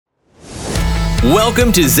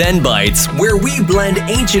Welcome to Zen Bites, where we blend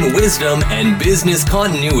ancient wisdom and business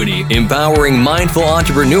continuity, empowering mindful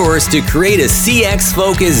entrepreneurs to create a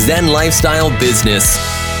CX-focused Zen lifestyle business.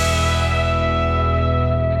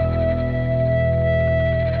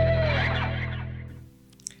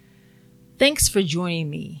 Thanks for joining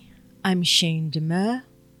me. I'm Shane Demers,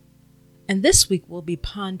 and this week we'll be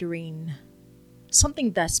pondering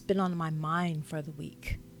something that's been on my mind for the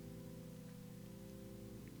week.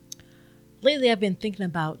 Lately, I've been thinking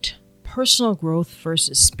about personal growth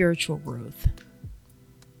versus spiritual growth.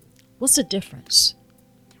 What's the difference?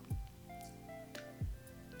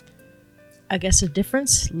 I guess the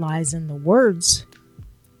difference lies in the words.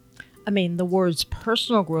 The words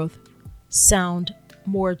personal growth sound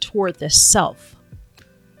more toward the self.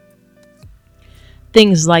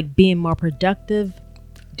 Things like being more productive,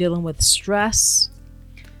 dealing with stress,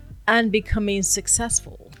 and becoming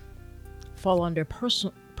successful fall under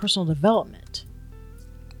personal development,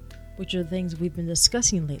 which are the things we've been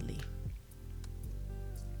discussing lately.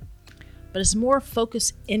 But it's more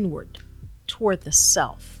focused inward toward the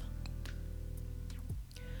self.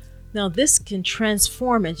 Now, this can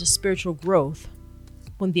transform into spiritual growth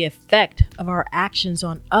when the effect of our actions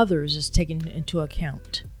on others is taken into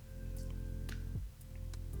account.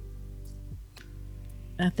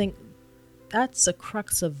 And I think that's the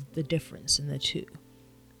crux of the difference in the two.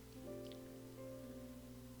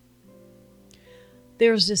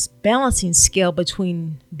 There's this balancing scale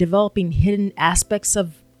between developing hidden aspects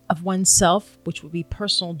of oneself, which would be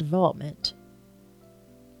personal development,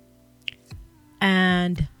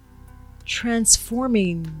 and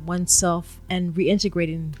transforming oneself and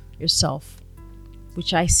reintegrating yourself,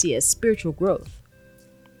 which I see as spiritual growth.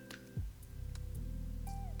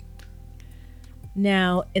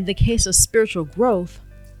 Now, in the case of spiritual growth,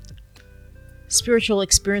 spiritual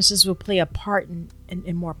experiences will play a part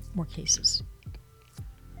in more cases.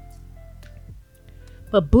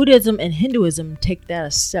 But Buddhism and Hinduism take that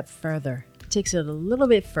a step further. It takes it a little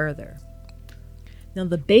bit further. Now,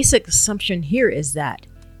 the basic assumption here is that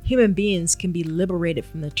human beings can be liberated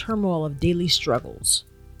from the turmoil of daily struggles.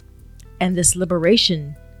 And this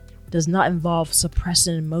liberation does not involve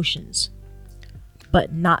suppressing emotions,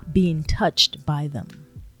 but not being touched by them.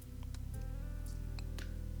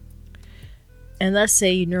 And let's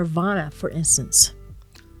say nirvana, for instance,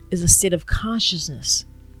 is a state of consciousness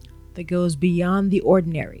that goes beyond the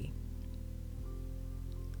ordinary.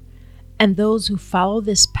 And those who follow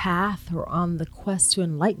this path are on the quest to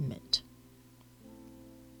enlightenment.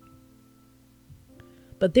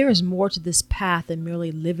 But there is more to this path than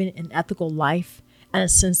merely living an ethical life, and a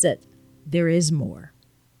sense that there is more.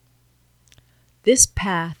 This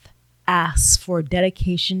path asks for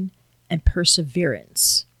dedication and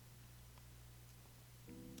perseverance.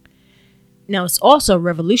 Now, it's also a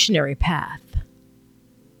revolutionary path,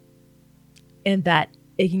 in that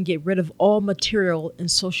it can get rid of all material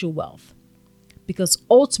and social wealth, because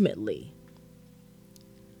ultimately,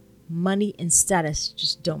 money and status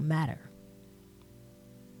just don't matter.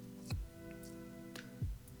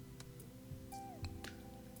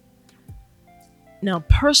 Now,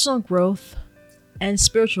 personal growth and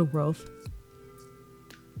spiritual growth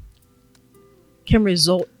can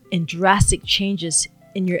result in drastic changes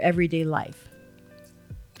in your everyday life.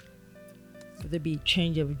 Whether it be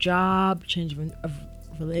change of job, change of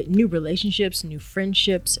new relationships, new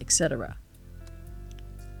friendships, etc.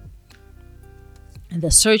 And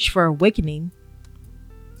the search for awakening,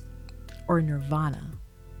 or nirvana,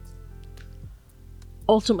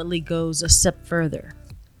 ultimately goes a step further.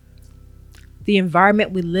 The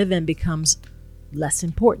environment we live in becomes less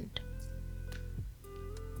important.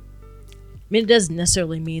 It doesn't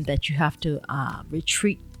necessarily mean that you have to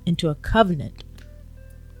retreat into a covenant,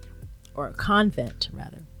 or a convent,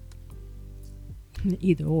 rather.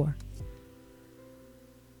 Either or.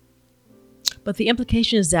 But the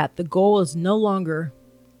implication is that the goal no longer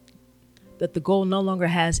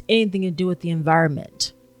has anything to do with the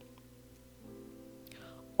environment,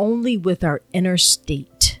 only with our inner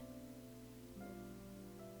state.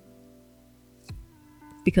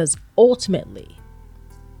 Because ultimately,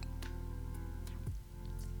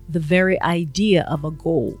 the very idea of a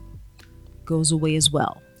goal goes away as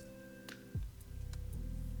well.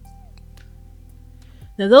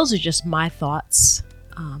 Now, those are just my thoughts,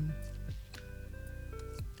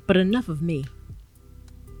 but enough of me.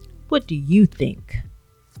 What do you think?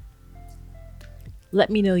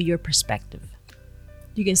 Let me know your perspective.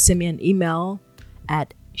 You can send me an email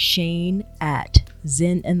at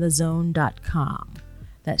shane@zeninthezone.com.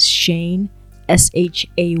 That's Shane,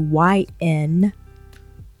 SHAYN,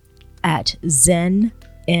 at Zen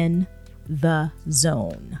in the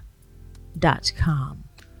Zone. www.zenbiteswithjessica.com.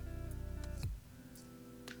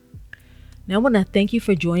 Now, I want to thank you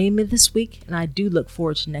for joining me this week, and I do look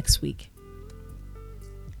forward to next week.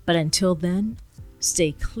 But until then,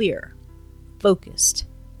 stay clear, focused,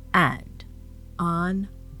 and on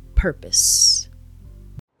purpose.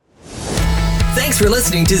 Thanks for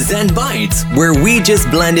listening to Zen Bites, where we just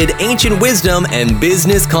blended ancient wisdom and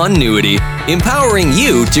business continuity, empowering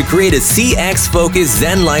you to create a CX-focused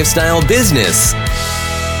Zen lifestyle business.